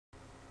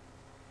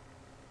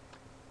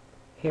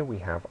Here we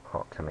have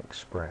ArtCAM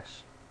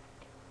Express.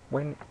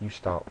 When you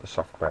start the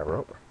software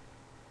up,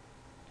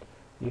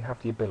 you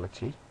have the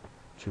ability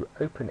to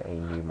open a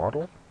new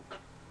model,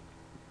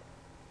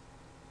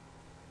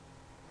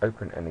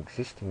 open an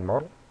existing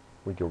model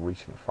with your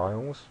recent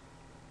files,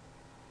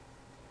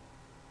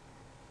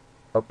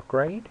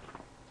 upgrade,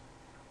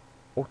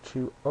 or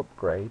to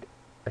upgrade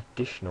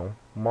additional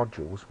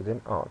modules within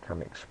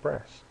ArtCAM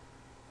Express.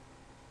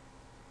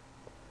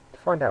 To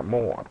find out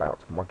more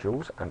about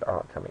modules and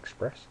ArtCAM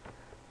Express,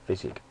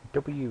 visit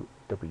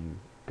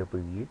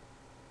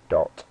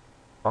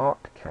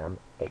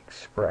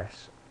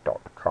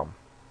www.artcamexpress.com.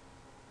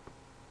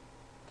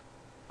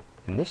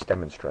 In this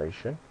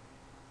demonstration,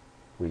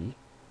 we will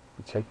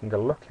be taking a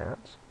look at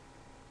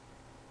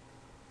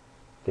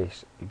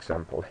this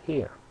example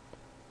here,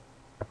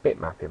 a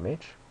bitmap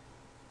image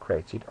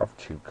created of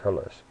two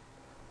colours.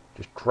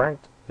 Just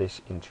dragged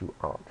this into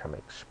ArtCAM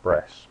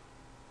Express.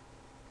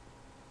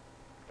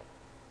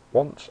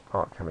 Once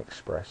ArtCAM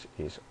Express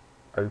is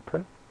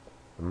open,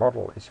 the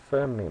model is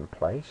firmly in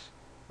place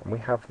and we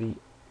have the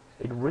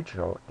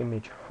original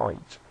image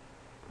height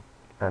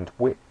and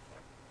width.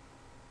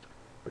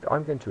 But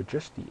I'm going to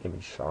adjust the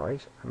image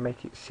size and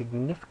make it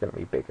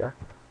significantly bigger.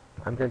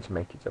 I'm going to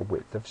make it a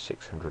width of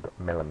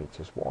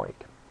 600mm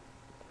wide.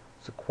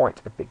 So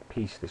quite a big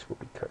piece this will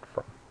be cut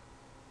from.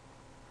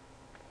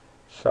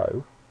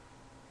 So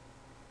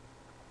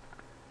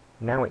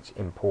now it's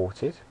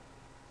imported,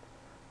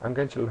 I'm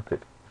going to look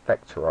at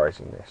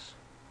vectorizing this.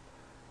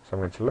 So I'm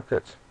going to look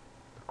at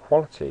the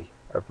quality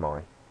of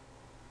my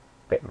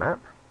bitmap,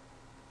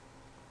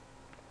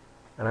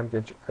 and I'm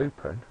going to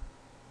open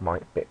my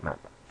bitmap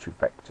to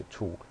vector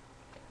tool.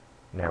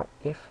 Now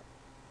if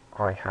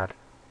I had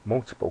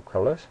multiple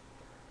colours,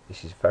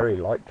 this is very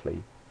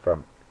likely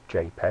from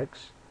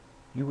JPEGs,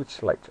 you would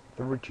select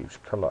the reduce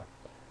colour,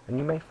 and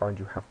you may find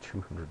you have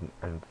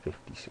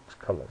 256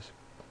 colours.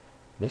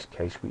 In this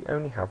case we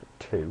only have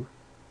 2,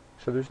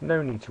 so there's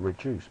no need to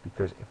reduce,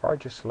 because if I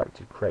just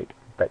selected create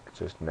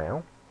vectors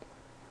now,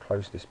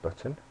 close this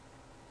button,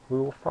 we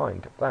will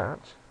find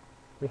that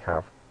we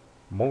have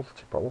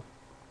multiple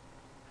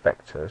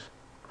vectors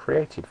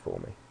created for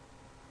me.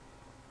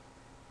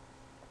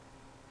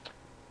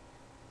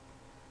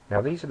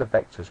 Now these are the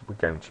vectors we're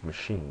going to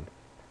machine.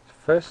 So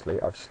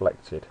firstly, I've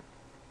selected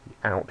the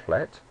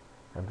outlet.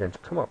 I'm going to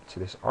come up to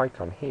this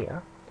icon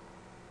here,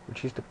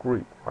 which is the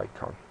group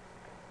icon.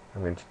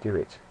 I'm going to do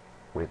it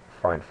with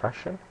fine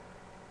fashion.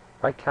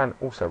 I can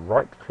also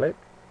right click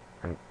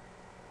and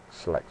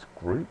select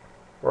group,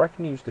 or I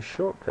can use the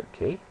shortcut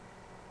key,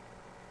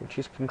 which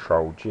is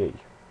Ctrl G.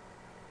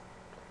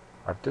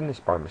 I've done this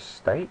by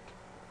mistake,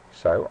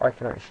 so I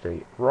can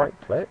actually right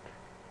click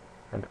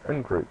and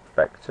ungroup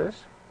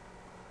vectors,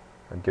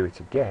 and do it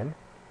again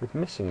with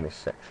missing this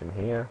section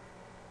here,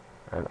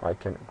 and I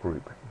can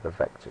group the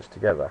vectors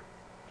together.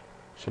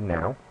 So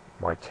now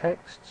my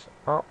texts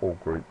are all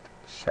grouped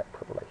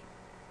separately.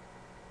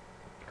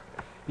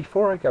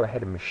 Before I go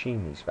ahead and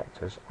machine these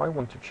vectors, I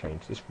want to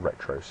change this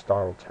retro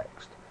style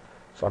text.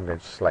 So I'm going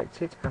to select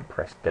it and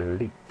press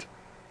delete.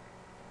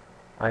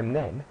 I'm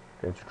then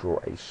going to draw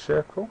a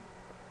circle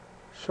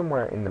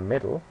somewhere in the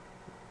middle,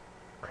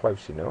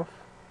 close enough,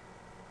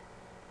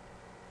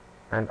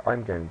 and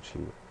I'm going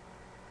to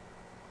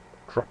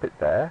drop it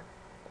there,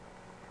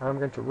 and I'm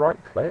going to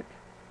right click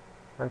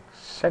and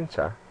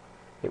center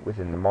it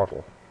within the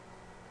model.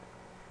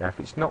 Now if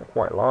it's not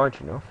quite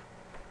large enough,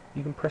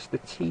 you can press the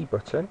T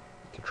button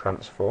to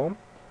transform.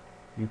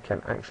 You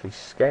can actually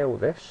scale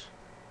this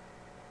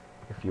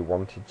if you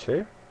wanted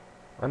to.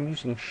 I'm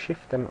using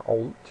Shift and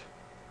Alt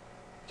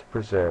to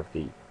preserve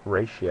the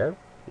ratio,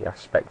 the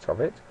aspect of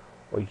it,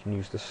 or you can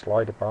use the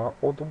slider bar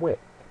or the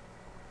width.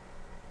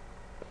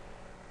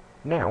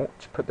 Now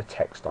to put the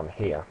text on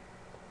here,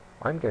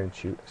 I'm going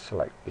to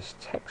select this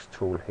text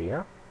tool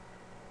here,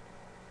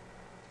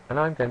 and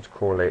I'm going to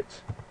call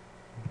it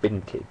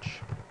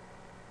vintage.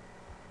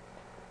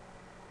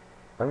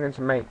 I'm going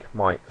to make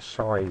my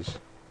size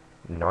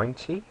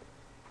 90,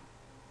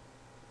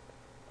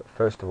 but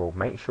first of all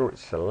make sure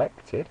it's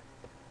selected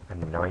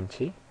and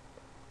 90,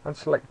 and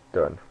select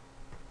done.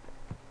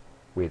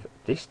 With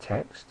this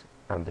text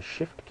and the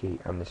shift key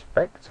and this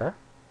vector,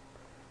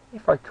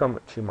 if I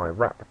come to my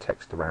wrap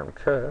text around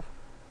curve,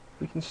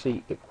 we can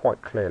see it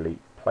quite clearly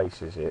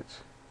places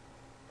it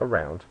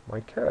around my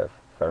curve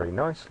very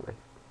nicely.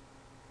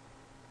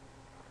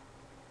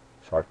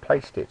 So I've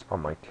placed it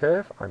on my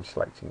curve, I'm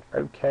selecting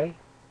OK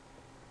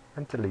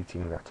and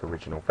deleting that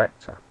original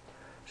vector.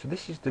 So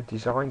this is the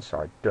design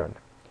side done.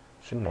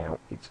 So now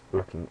it's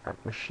looking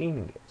at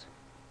machining it.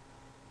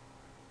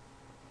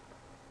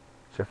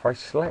 So if I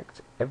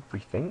select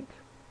everything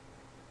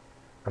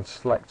and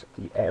select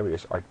the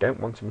areas I don't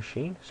want to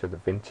machine, so the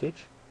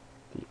vintage,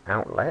 the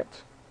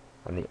outlet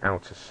and the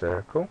outer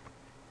circle,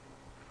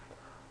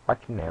 I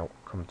can now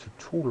come to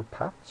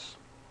toolpaths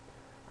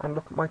and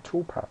look at my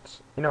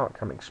toolpaths. In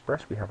ArtCAM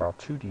Express we have our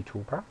 2D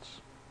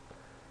toolpaths,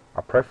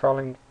 our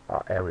profiling,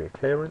 our area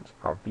clearance,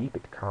 our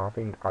V-bit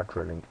carving, our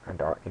drilling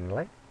and our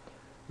inlay.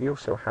 We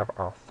also have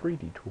our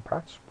 3D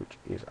toolpaths, which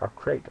is our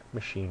create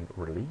machine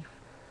relief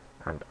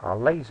and our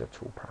laser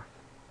toolpath.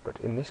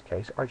 But in this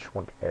case I just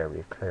want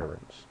area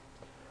clearance.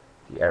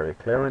 The area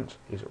clearance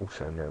is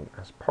also known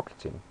as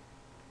pocketing.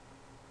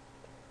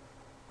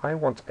 I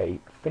want a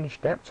finish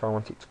depth, so I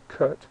want it to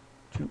cut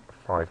to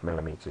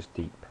 5mm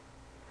deep.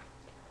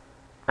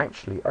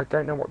 Actually, I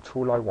don't know what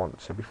tool I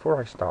want, so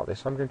before I start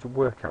this I'm going to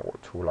work out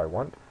what tool I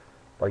want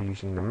by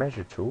using the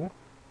measure tool.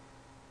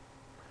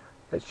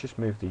 Let's just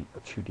move the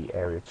 2D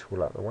area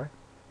tool out of the way.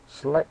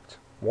 Select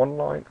one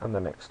line and the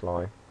next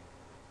line,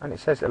 and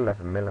it says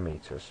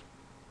 11mm.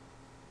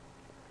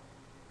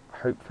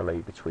 Hopefully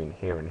between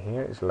here and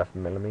here is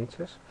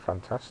 11mm.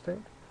 Fantastic.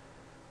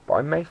 But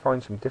I may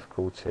find some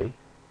difficulty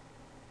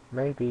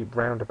maybe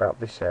round about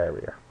this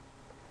area.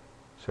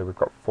 So we've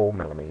got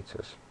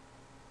 4mm.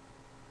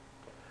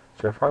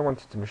 So if I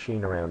wanted to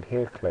machine around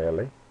here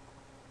clearly,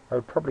 I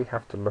would probably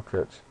have to look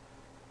at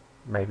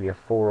maybe a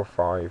 4 or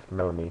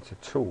 5mm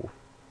tool.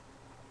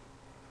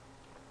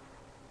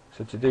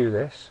 So to do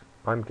this,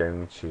 I'm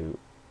going to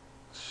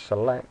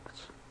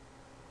select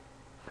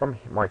from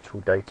my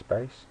tool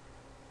database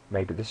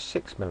maybe this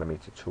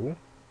 6mm tool,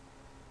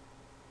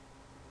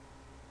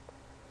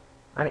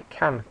 and it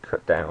can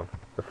cut down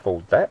the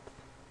full depth.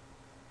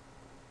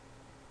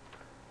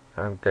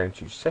 I'm going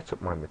to set up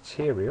my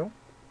material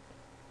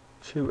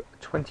to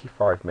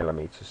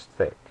 25mm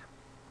thick,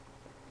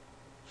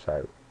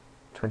 so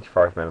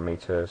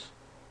 25mm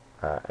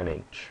an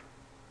inch.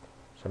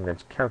 So I'm going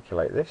to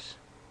calculate this.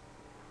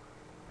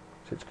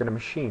 So it's going to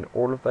machine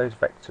all of those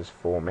vectors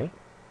for me.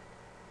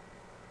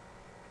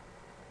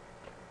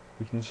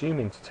 We can zoom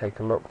in to take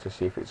a look to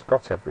see if it's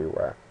got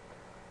everywhere.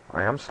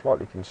 I am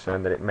slightly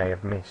concerned that it may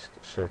have missed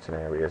certain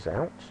areas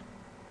out,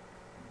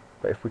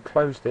 but if we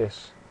close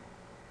this,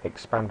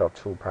 expand our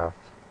toolpath,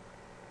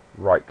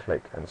 right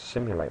click and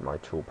simulate my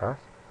toolpath,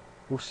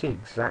 we'll see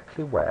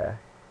exactly where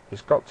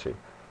it's got to.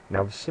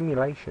 Now the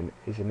simulation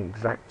is an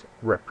exact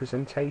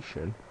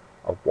representation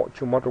of what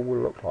your model will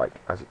look like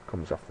as it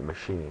comes off the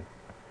machine.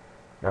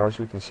 Now as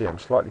we can see, I'm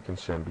slightly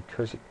concerned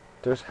because it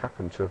does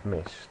happen to have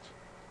missed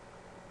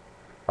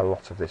a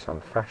lot of this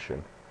on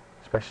fashion,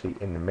 especially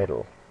in the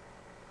middle.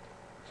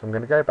 So I'm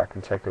going to go back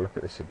and take a look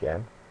at this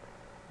again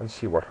and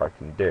see what I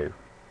can do.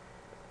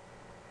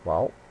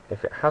 Well,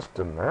 if it has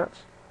done that,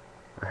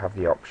 I have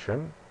the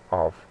option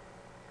of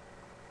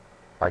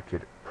I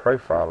could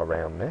profile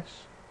around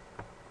this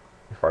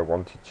if I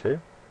wanted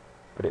to,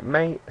 but it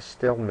may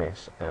still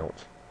miss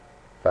out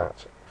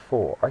that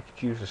 4. I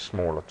could use a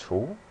smaller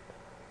tool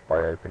by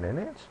opening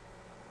it,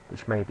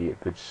 which may be a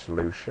good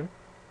solution,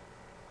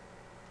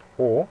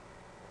 or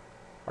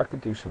I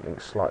could do something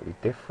slightly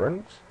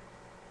different.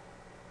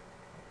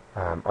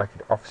 I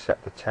could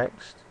offset the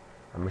text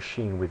and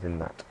machine within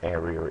that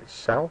area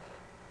itself,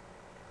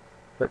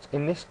 but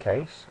in this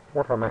case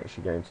what I'm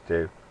actually going to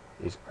do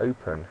is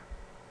open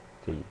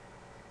the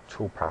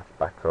toolpath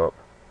back up,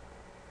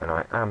 and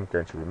I am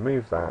going to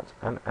remove that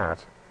and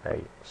add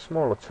a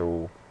smaller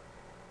tool,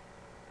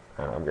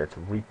 and I'm going to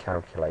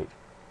recalculate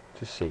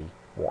to see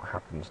what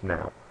happens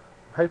now.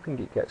 I'm hoping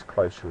it gets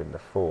closer in the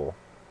 4.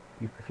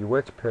 If you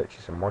were to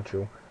purchase a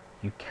module,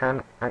 you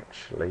can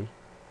actually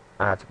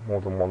add more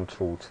than one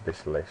tool to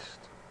this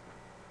list.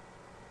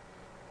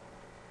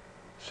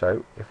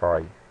 So if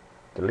I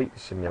delete the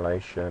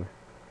simulation,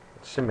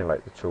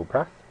 simulate the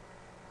toolpath,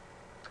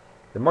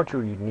 the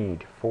module you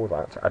need for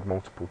that to add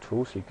multiple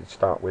tools, so you could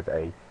start with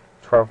a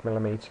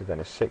 12mm,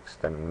 then a 6,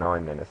 then a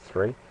 9, then a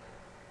 3,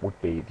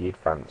 would be the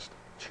advanced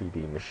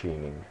 2D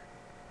machining,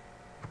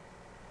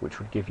 which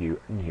would give you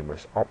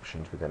numerous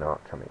options within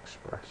ArtCAM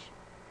Express.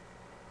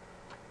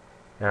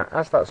 Now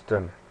as that's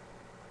done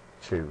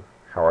to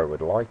how I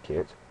would like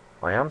it,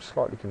 I am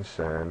slightly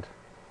concerned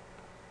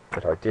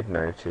that I did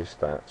notice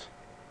that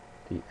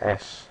the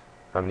S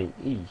and the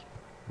E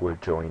were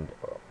joined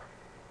up.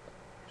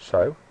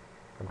 So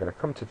I'm going to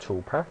come to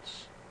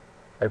toolpaths,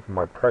 open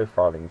my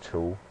profiling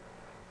tool,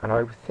 and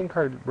I think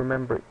I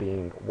remember it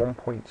being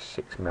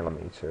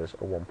 1.6mm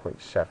or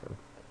 1.7.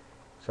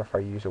 So if I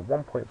use a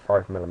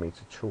 1.5mm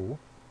tool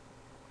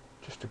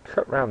just to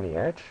cut round the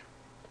edge,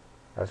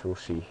 as we'll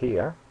see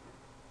here,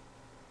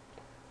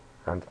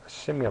 and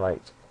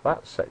simulate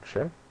that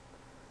section,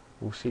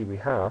 we'll see we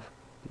have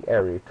the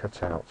area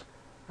cut out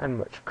and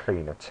much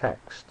cleaner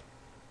text.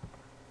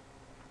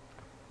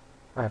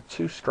 I have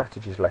 2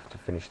 strategies left to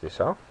finish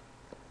this off.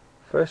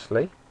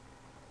 Firstly,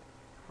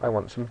 I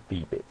want some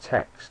VBit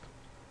text.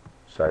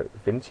 So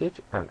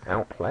vintage and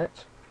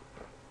outlet,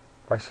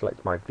 if I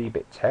select my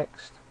VBit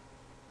text,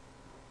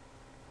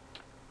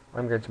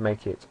 I'm going to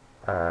make it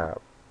 4mm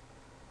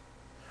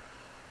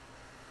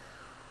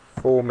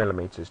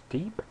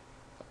deep.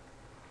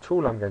 The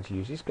tool I'm going to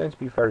use is going to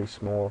be very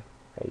small,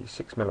 a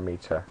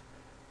 6mm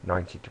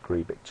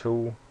 90° bit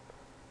tool,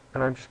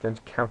 and I'm just going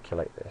to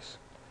calculate this.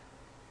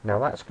 Now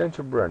that's going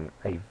to run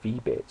a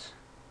V-bit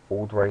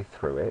all the way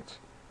through it,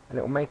 and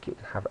it will make it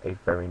have a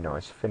very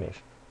nice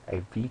finish,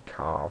 a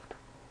V-carved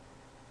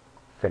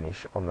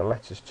finish on the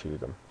letters to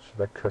them, so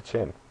they're cut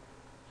in.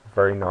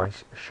 very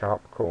nice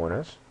sharp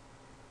corners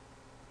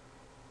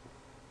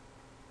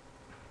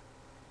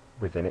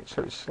within it,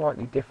 so it's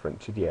slightly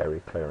different to the area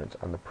clearance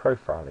and the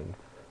profiling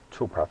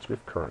toolpaths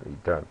we've currently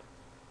done.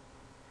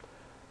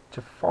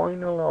 To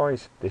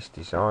finalise this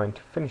design,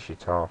 to finish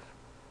it off,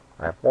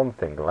 I have one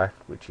thing left,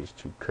 which is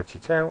to cut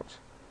it out.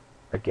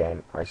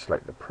 Again, I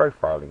select the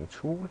profiling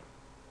tool.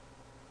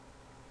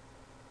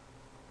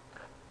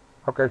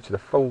 I'll go to the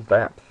full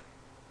depth,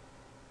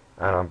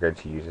 and I'm going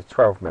to use a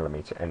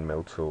 12mm end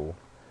mill tool.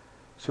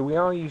 So we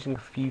are using a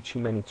few too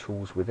many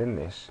tools within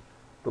this,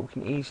 but we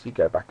can easily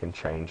go back and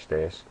change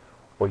this,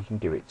 or you can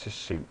do it to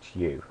suit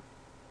you.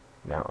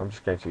 Now I'm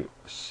just going to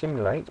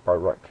simulate by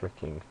right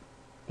clicking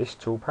this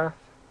toolpath,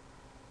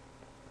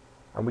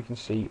 and we can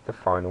see the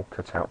final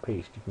cutout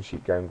piece. You can see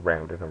it going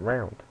round and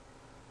around.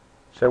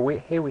 So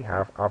here we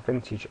have our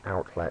vintage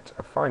outlet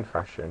of fine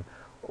fashion,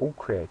 all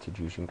created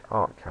using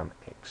ArtCAM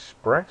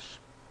Express.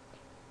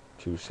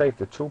 To save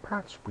the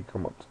toolpaths, we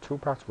come up to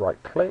toolpath,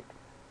 right click,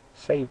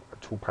 save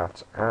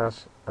toolpaths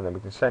as, and then we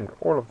can send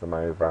all of them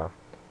over,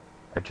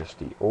 adjust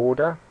the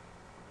order,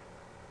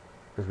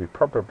 because we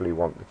probably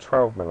want the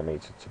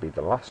 12mm to be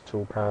the last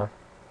toolpath,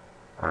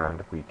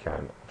 and we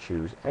can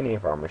choose any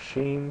of our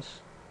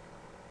machines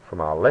from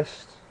our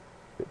list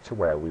to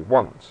where we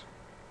want.